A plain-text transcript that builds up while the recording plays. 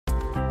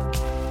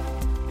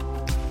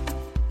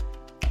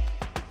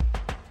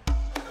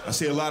I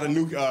see a lot of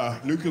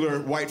nuclear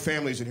white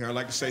families in here. I'd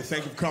like to say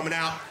thank you for coming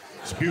out.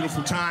 It's a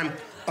beautiful time.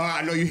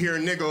 I know you hear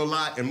nigga a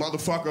lot and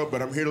motherfucker,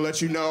 but I'm here to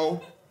let you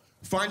know,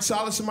 find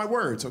solace in my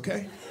words,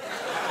 okay?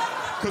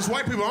 Because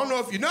white people, I don't know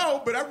if you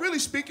know, but I really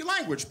speak your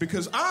language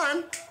because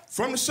I'm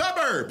from the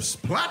suburbs.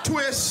 Plot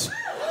twist.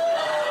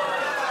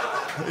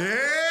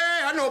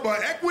 Yeah, I know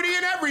about equity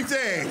and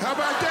everything. How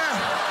about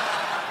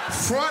that?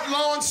 Front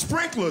lawn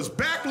sprinklers,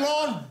 back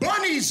lawn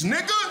bunnies,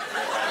 nigga.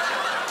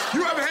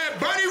 You ever had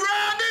bunny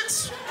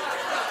rabbits?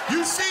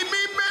 You see me,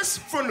 miss?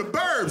 From the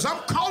burbs. I'm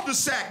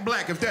cul-de-sac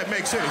black, if that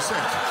makes any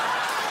sense.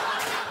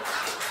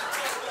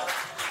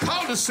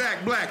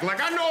 Cul-de-sac black. Like,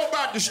 I know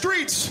about the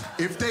streets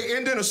if they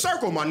end in a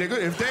circle, my nigga.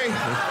 If they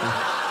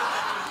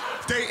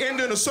end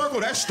in a circle,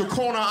 that's the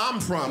corner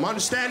I'm from.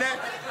 Understand that?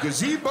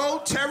 Gazebo,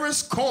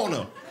 terrace,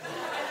 corner.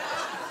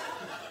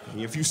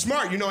 And if you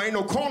smart, you know ain't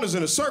no corners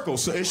in a circle,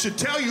 so it should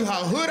tell you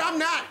how hood I'm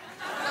not.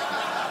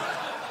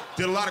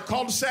 Did a lot of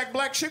cul-de-sac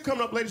black shit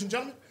coming up, ladies and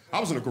gentlemen. I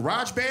was in a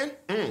garage band.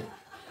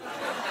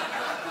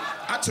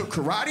 I took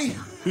karate.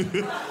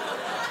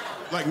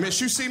 Like, miss,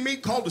 you see me?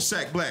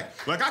 Cul-de-sac black.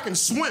 Like, I can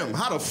swim.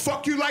 How the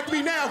fuck you like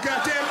me now,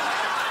 goddamn?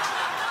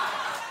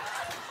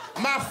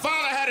 My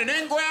father had an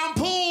in-ground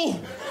pool.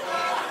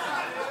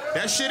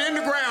 That shit in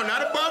the ground,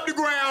 not above the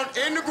ground,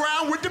 in the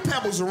ground with the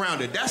pebbles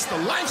around it. That's the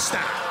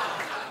lifestyle.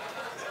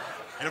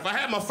 And if I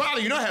had my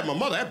father, you know I had my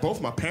mother. I had both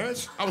my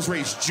parents. I was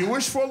raised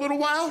Jewish for a little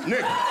while.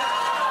 Nigga.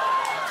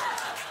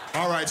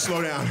 All right,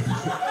 slow down.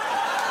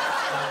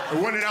 It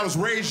wasn't that I was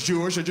raised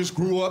Jewish. I just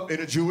grew up in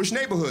a Jewish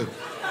neighborhood.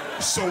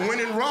 So when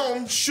in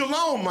Rome,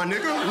 shalom, my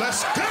nigga.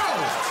 Let's go.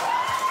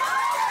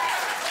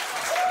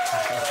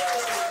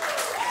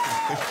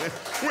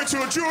 Went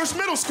to a Jewish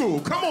middle school.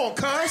 Come on,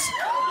 cuz.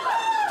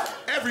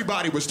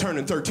 Everybody was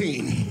turning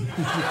 13.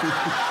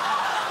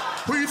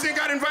 Who you think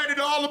got invited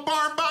to all the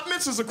bar and bat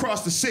mitzvahs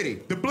across the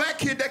city? The black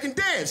kid that can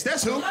dance,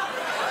 that's who.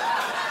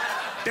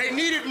 They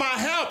needed my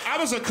help. I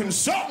was a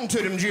consultant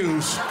to them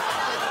Jews.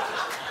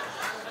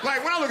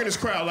 Like, when I look at this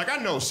crowd, like, I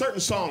know certain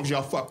songs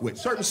y'all fuck with,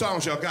 certain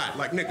songs y'all got.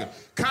 Like, nigga,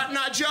 Cotton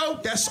Eye Joe,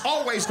 that's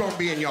always gonna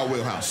be in y'all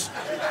wheelhouse.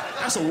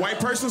 That's a white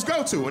person's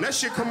go-to. When that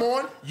shit come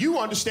on, you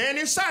understand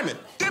the assignment.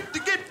 Dip the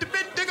get the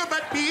bit, dig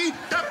about B,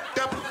 dup,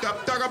 dup,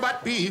 dup, dug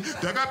about B,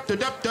 dug up the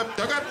dup, dup,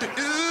 dug up the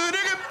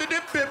dig up the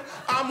dip, dip.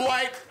 I'm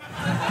white.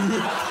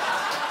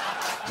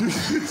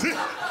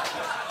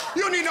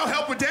 You don't need no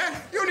help with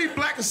that. You don't need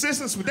black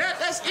assistance with that.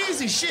 That's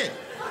easy shit.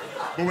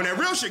 But when that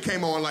real shit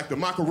came on, like the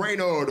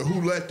Macarena or the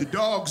Who Let the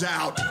Dogs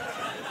Out,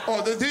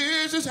 or the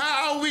This Is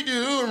How We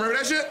Do, remember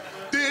that shit?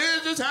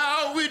 This is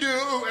how we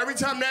do. Every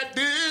time that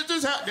this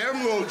is how,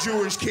 them little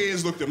Jewish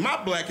kids looked at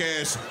my black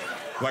ass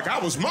like I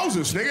was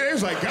Moses, nigga. They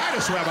was like, God,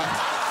 this rabbi.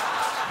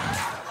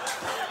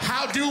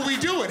 How do we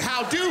do it?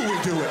 How do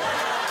we do it?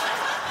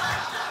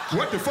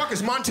 What the fuck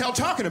is Montel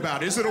talking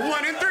about? Is it a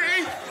 1 and 3?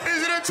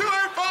 Is it a 2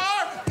 and 4?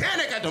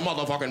 Panic at the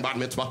motherfucking bat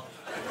mitzvah.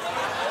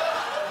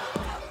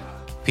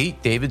 Pete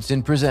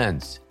Davidson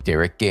presents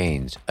Derek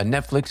Gaines, a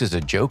Netflix is a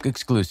Joke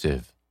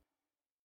exclusive.